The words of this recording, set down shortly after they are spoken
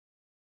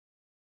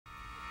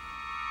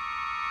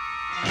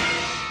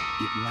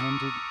It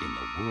landed in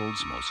the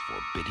world's most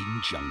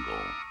forbidding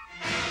jungle.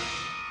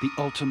 The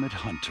ultimate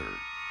hunter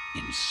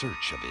in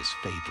search of his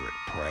favorite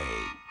prey.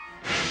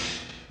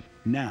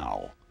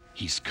 Now,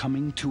 he's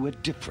coming to a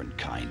different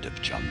kind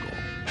of jungle.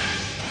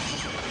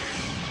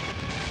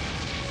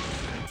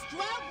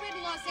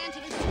 Drought-ridden Los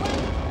Angeles.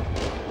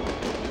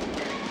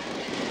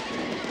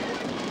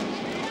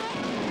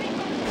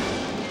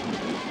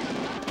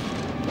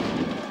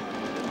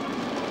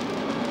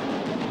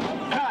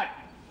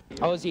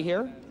 Oh, is he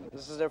here?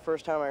 This is their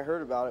first time I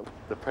heard about it.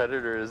 The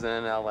Predator is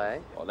in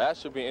L.A. Well, that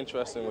should be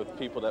interesting with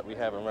people that we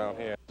have around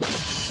here.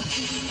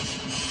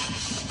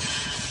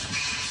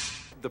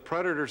 The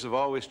Predators have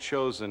always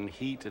chosen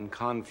heat and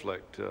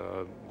conflict,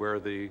 where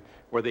the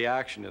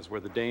action is, where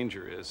the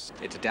danger is.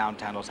 It's a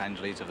downtown Los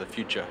Angeles of the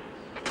future.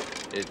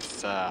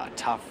 It's a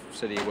tough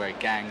city where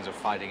gangs are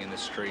fighting in the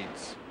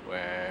streets,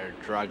 where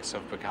drugs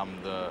have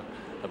become the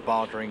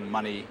bartering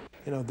money.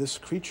 You know, this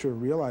creature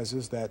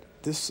realizes that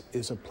this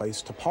is a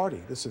place to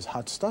party. This is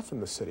hot stuff in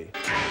the city.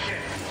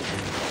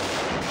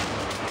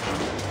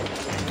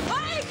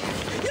 Mike!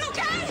 You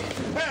okay?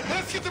 Hey,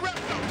 let's get the rest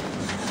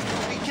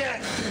of. We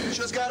can't.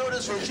 Just got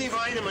orders from Chief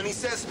Heinemann. He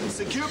says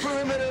secure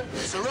perimeter,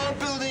 surround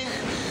building,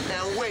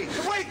 and wait.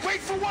 Wait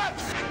for what?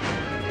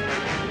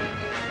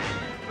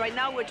 Right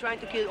now, we're trying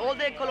to kill all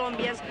the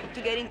Colombians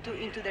to get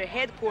into their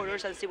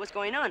headquarters and see what's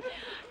going on.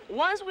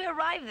 Once we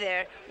arrive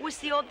there, we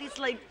see all these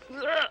like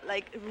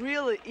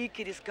really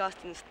icky,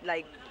 disgusting,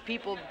 like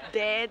people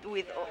dead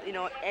with, you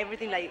know,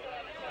 everything like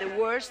the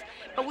worst.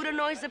 But we don't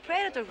know it's the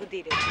Predator who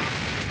did it.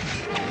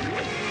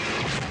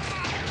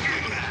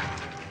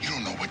 You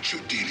don't know what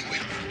you're dealing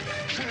with.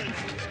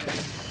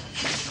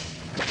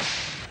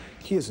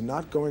 He is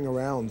not going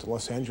around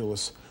Los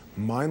Angeles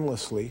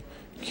mindlessly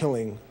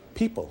killing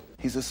people.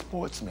 He's a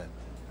sportsman.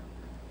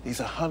 He's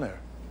a hunter.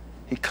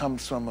 He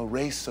comes from a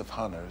race of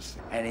hunters.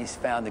 And he's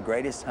found the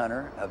greatest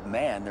hunter of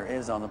man there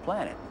is on the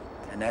planet.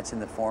 And that's in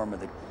the form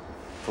of the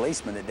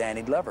policeman that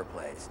Danny Glover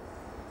plays.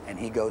 And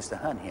he goes to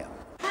hunt him.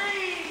 3, 2,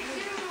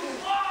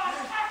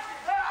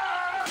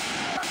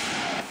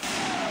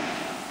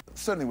 1.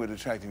 Certainly what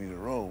attracted me to the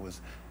role was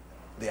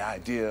the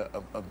idea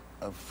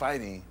of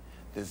fighting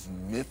this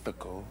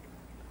mythical,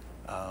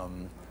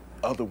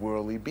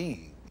 otherworldly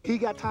being. He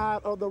got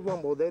tired of the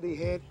rumble that he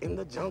had in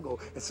the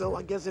jungle. And so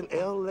I guess in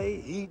L.A.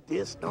 he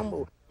did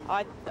stumble.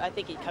 I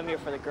think he'd come here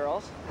for the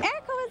girls.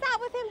 Erica was out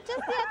with him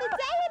just the other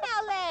day in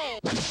L.A.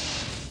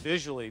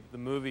 Visually, the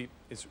movie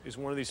is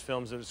one of these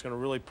films that is going to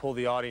really pull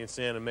the audience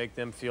in and make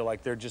them feel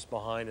like they're just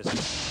behind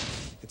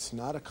us. It's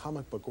not a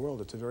comic book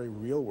world. It's a very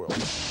real world.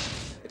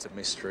 It's a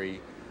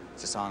mystery,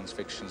 it's a science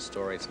fiction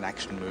story, it's an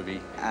action movie,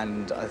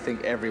 and I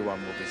think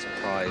everyone will be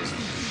surprised.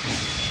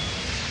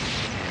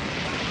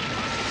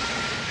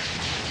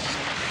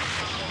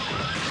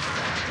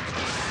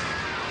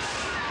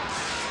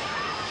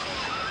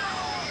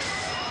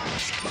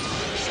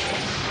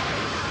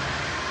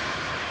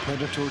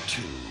 Predator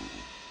 2.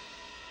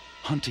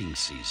 Hunting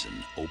season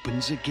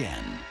opens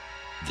again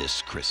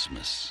this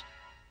Christmas.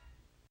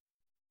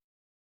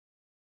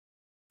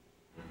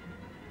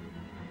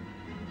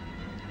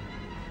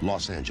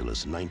 Los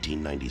Angeles,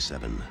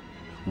 1997.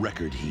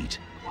 Record heat,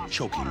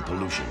 choking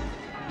pollution,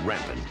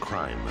 rampant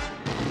crime.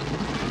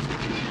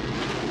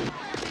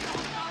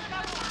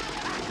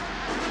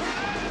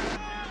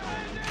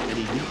 An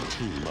elite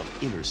team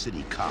of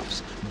inner-city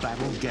cops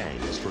battle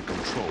gangs for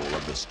control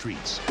of the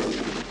streets.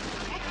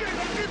 It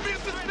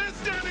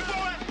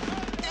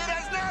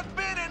has not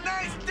been a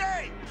nice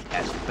day.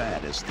 As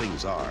bad as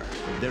things are,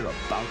 they're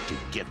about to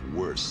get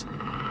worse.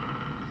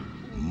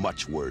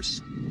 Much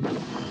worse.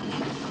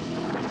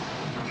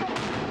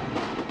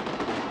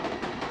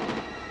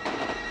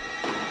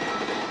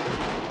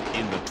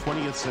 In the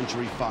 20th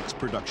Century Fox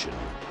production,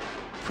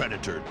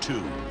 Predator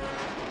 2.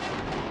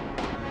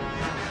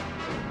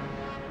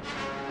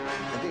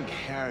 I think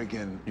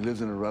Harrigan, he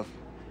lives in a rough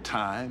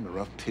time, a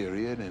rough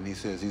period, and he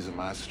says, these are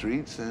my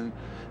streets, and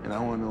I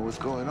want to know what's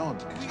going on.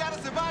 We got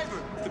a survivor.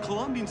 If the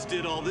Colombians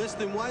did all this,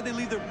 then why'd they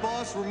leave their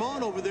boss,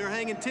 Ramon, over there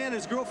hanging 10 and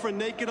his girlfriend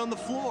naked on the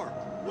floor?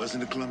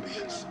 Wasn't the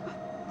Colombians.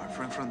 Our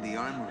friend from the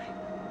armory.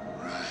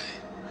 Right.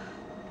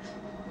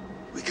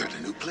 We got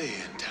a new player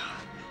in town.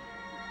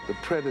 The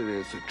Predator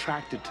is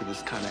attracted to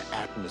this kind of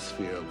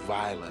atmosphere of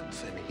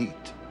violence and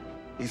heat.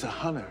 He's a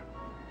hunter.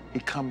 He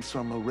comes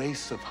from a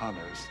race of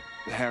hunters.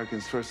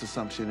 Harrigan's first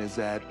assumption is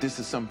that this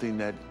is something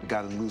that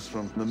got him loose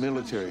from the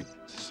military.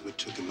 This is what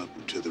took him up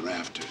to the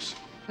rafters.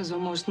 There's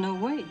almost no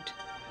weight.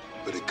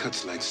 But it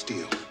cuts like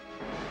steel.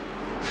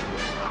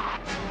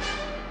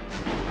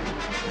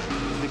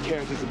 The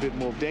character's a bit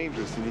more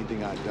dangerous than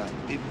anything I've done.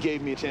 It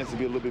gave me a chance to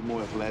be a little bit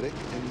more athletic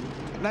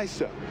and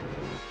nicer.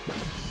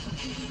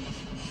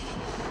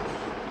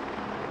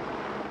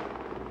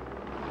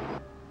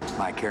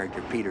 My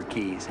character, Peter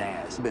Keyes,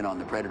 has been on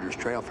the Predator's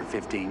trail for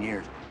 15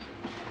 years.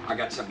 I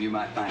got something you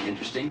might find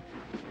interesting.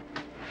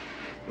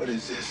 What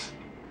is this?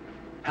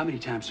 How many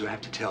times do I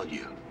have to tell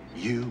you?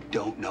 You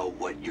don't know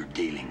what you're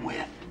dealing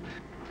with.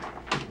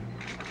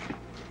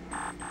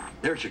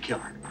 There's your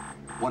killer.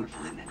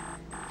 Wonderful, isn't it?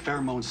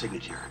 pheromone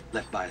signature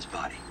left by his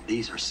body.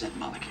 These are scent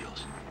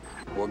molecules.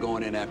 We're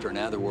going in after an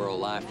otherworld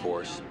life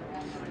force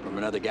from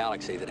another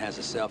galaxy that has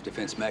a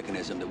self-defense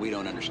mechanism that we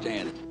don't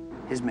understand.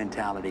 His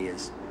mentality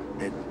is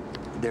that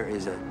there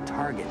is a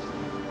target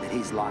that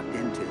he's locked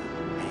into,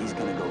 and he's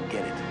gonna go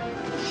get it.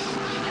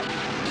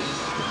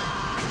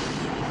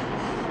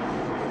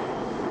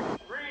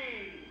 3,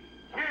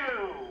 2,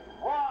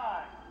 1,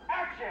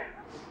 action!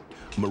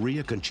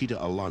 Maria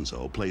Conchita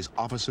Alonso plays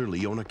Officer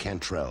Leona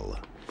Cantrell.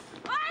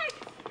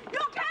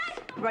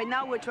 Right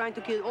now, we're trying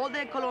to kill all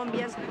the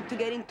Colombians to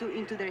get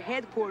into their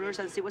headquarters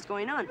and see what's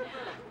going on.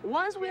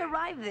 Once we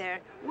arrive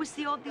there, we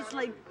see all these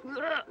like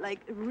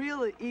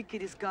really icky,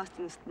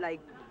 disgusting,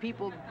 like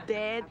people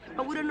dead,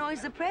 but we don't know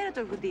it's the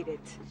Predator who did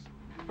it.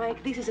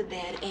 Mike, this is a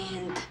dead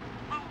end.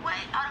 We're way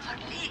out of our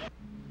league.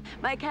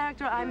 My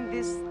character, I'm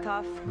this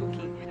tough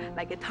cookie,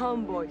 like a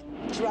tomboy.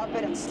 Drop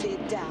it and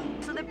sit down.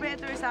 So the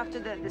Predator is after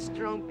the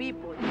strong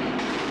people.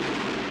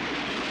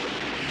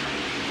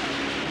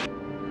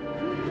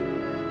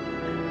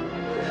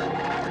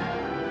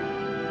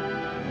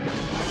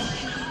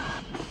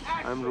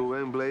 I'm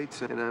Ruben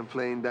Blades, and I'm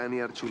playing Danny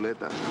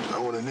Archuleta. I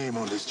want a name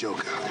on this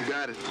joker. You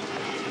got it.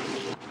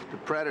 The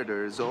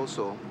Predator is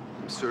also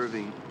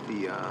observing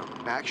the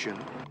action.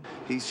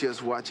 He's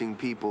just watching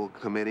people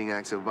committing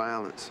acts of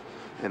violence.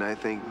 And I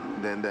think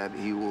then that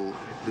he will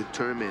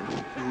determine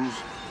whose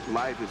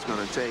life it's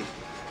gonna take,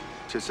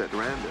 just at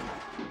random.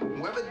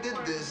 Whoever did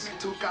this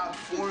took out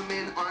 4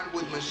 men armed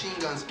with machine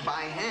guns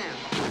by hand.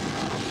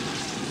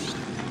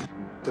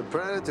 The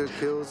Predator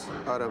kills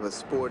out of a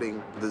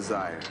sporting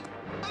desire.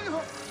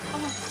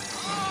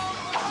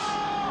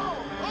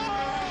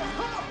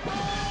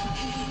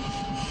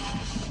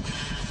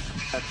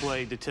 I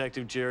play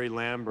Detective Jerry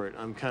Lambert.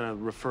 I'm kind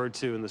of referred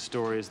to in the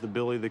story as the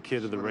Billy the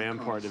Kid of the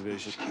Rampart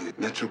Division.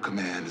 Metro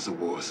Command is a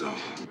war zone.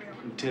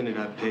 Lieutenant,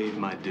 I paid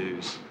my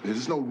dues.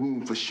 There's no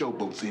room for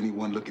showboats to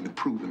anyone looking to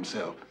prove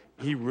himself.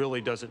 He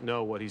really doesn't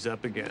know what he's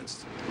up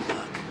against.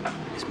 Luck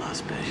is my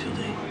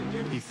specialty.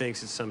 He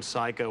thinks it's some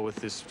psycho with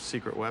this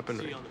secret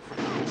weaponry.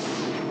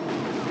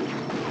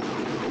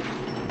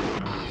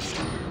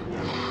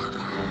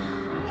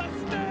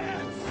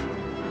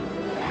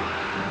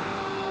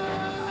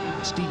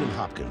 Stephen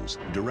Hopkins,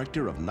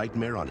 director of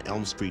Nightmare on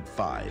Elm Street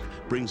 5,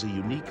 brings a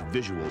unique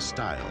visual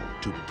style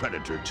to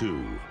Predator 2.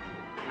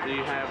 Do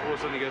you have, all of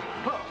a sudden he goes,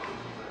 huh!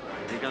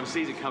 He kind of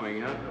sees it coming,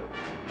 you know?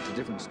 It's a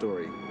different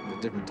story,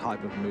 a different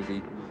type of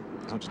movie.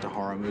 It's not just a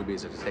horror movie,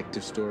 it's a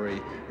detective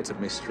story, it's a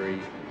mystery,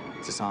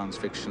 it's a science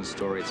fiction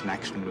story, it's an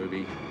action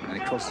movie, and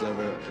it crosses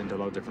over into a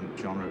lot of different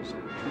genres.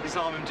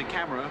 Disarm him to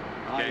camera,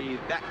 i.e.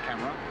 that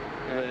camera.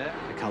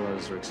 The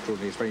colors are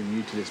extraordinary. It's very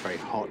muted, it's very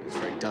hot, it's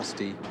very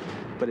dusty,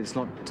 but it's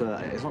not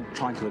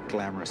trying to look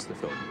glamorous, the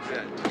film.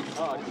 There you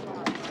go.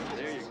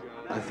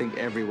 I think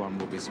everyone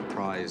will be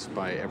surprised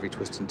by every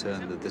twist and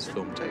turn that this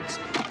film takes.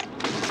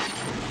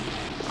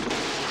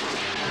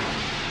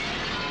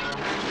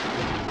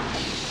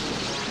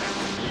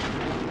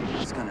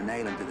 It's gonna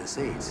nail him to the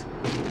seats.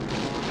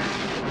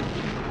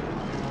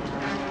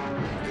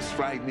 It's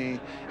frightening,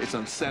 it's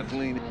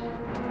unsettling.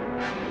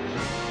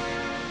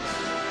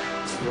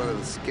 It's one of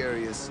the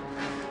scariest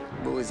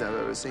movies I've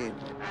ever seen.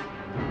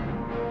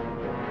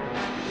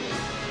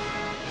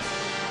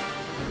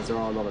 There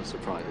are a lot of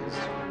surprises.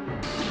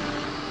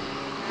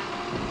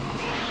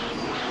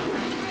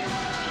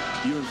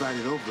 You're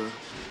invited over,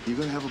 you're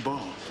gonna have a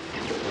ball.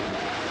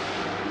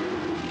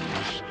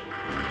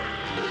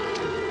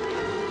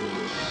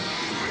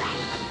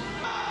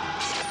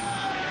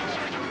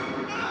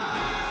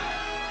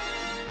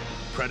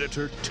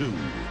 Predator 2.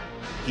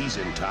 He's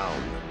in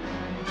town.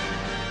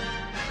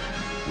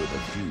 With a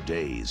few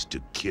days to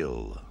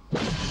kill.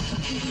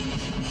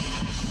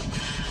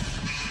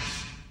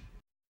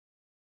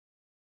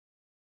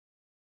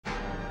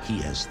 He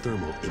has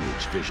thermal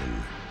image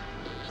vision,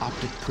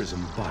 optic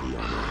prism body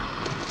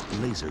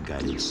armor,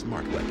 laser-guided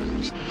smart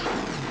weapons.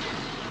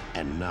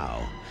 And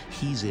now,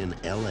 he's in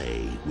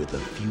LA with a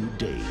few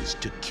days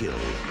to kill.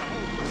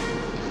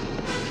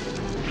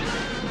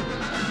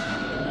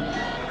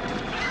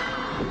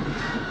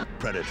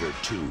 Predator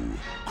 2,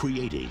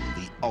 creating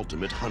the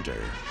ultimate hunter.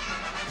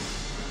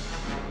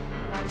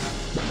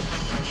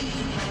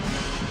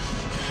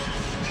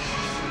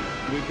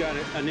 We've got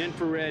an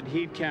infrared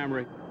heat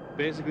camera.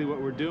 Basically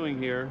what we're doing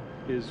here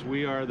is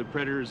we are the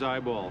Predator's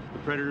eyeball. The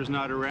Predator's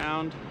not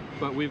around,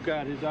 but we've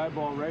got his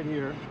eyeball right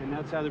here, and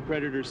that's how the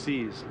Predator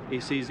sees. He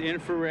sees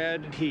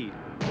infrared heat.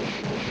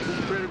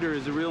 This Predator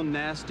is a real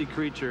nasty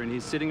creature, and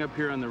he's sitting up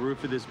here on the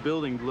roof of this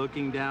building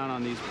looking down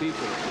on these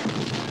people.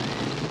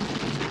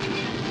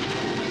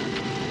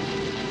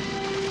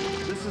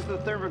 This is the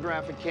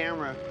thermographic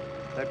camera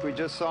that we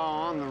just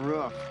saw on the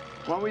roof.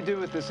 What we do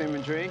with this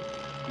imagery,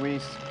 we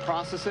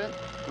process it,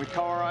 we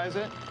colorize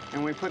it,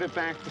 and we put it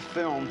back to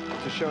film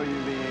to show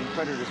you the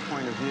Predator's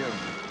point of view.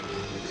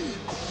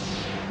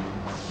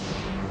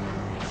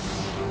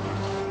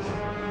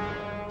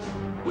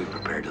 We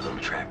prepared a little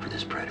trap for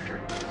this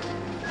Predator.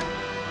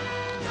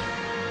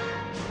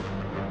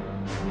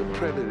 The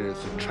predator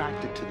is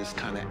attracted to this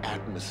kind of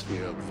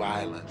atmosphere of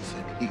violence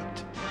and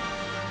heat.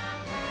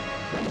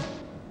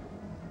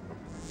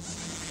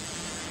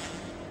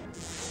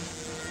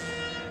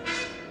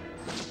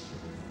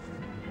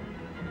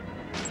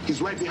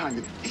 He's right behind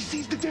it. He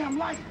sees the damn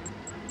light.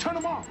 Turn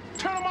him off.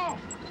 Turn him off.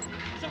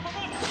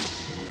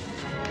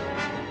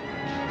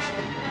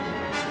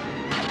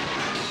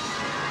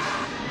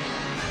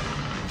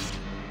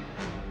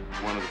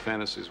 One of the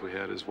fantasies we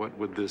had is what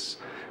would this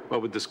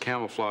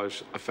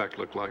camouflage effect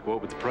look like?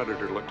 What would the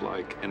predator look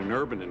like in an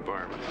urban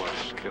environment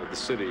like the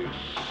city?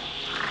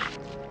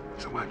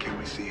 So why can't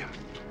we see him?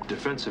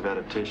 Defensive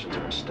adaptations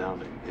are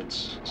astounding.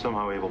 It's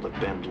somehow able to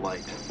bend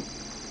light.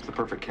 It's the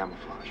perfect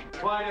camouflage.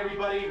 Quiet,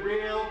 everybody.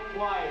 Real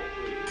quiet,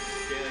 please.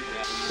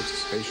 It's a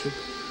spaceship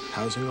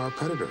housing our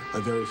predator,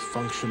 a very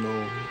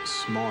functional,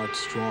 smart,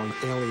 strong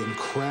alien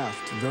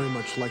craft, very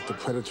much like the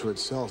predator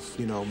itself,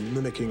 you know,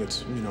 mimicking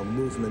its, you know,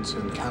 movements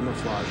and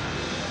camouflage.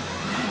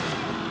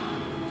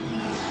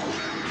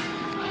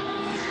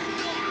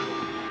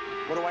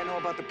 What do I know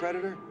about the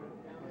predator?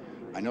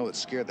 I know it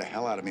scared the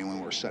hell out of me when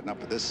we were setting up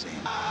for this scene.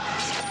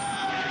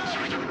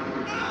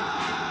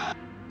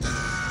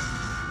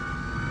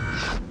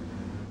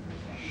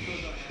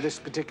 This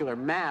particular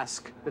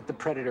mask that the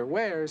predator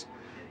wears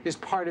is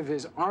part of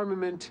his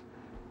armament,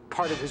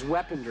 part of his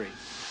weaponry.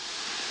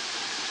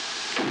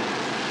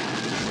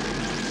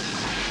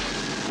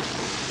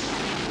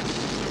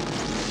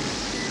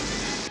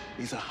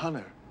 He's a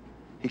hunter.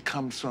 He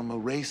comes from a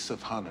race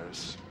of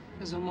hunters.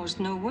 There's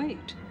almost no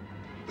weight.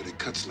 But it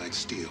cuts like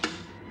steel.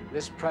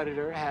 This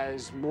predator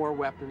has more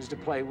weapons to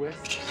play with,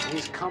 and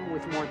he's come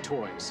with more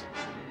toys.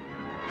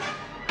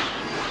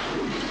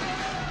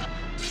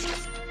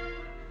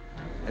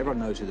 Everyone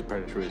knows who the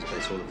predator is if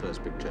they saw the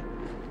first picture,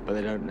 but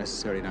they don't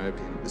necessarily know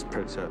everything that this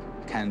predator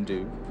can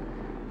do,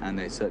 and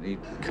they certainly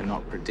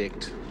cannot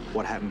predict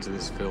what happens in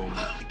this film.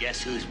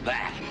 Guess who's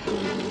back?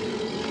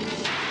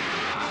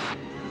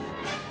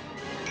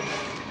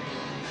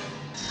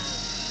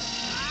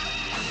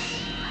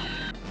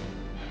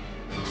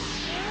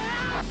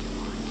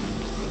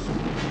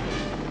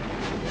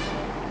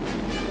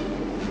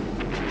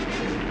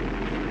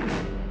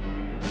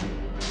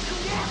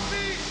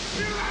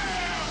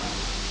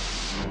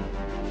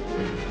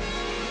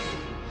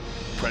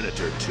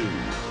 Predator 2.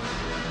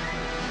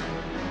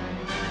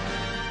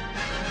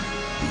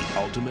 The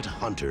ultimate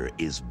hunter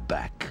is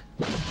back.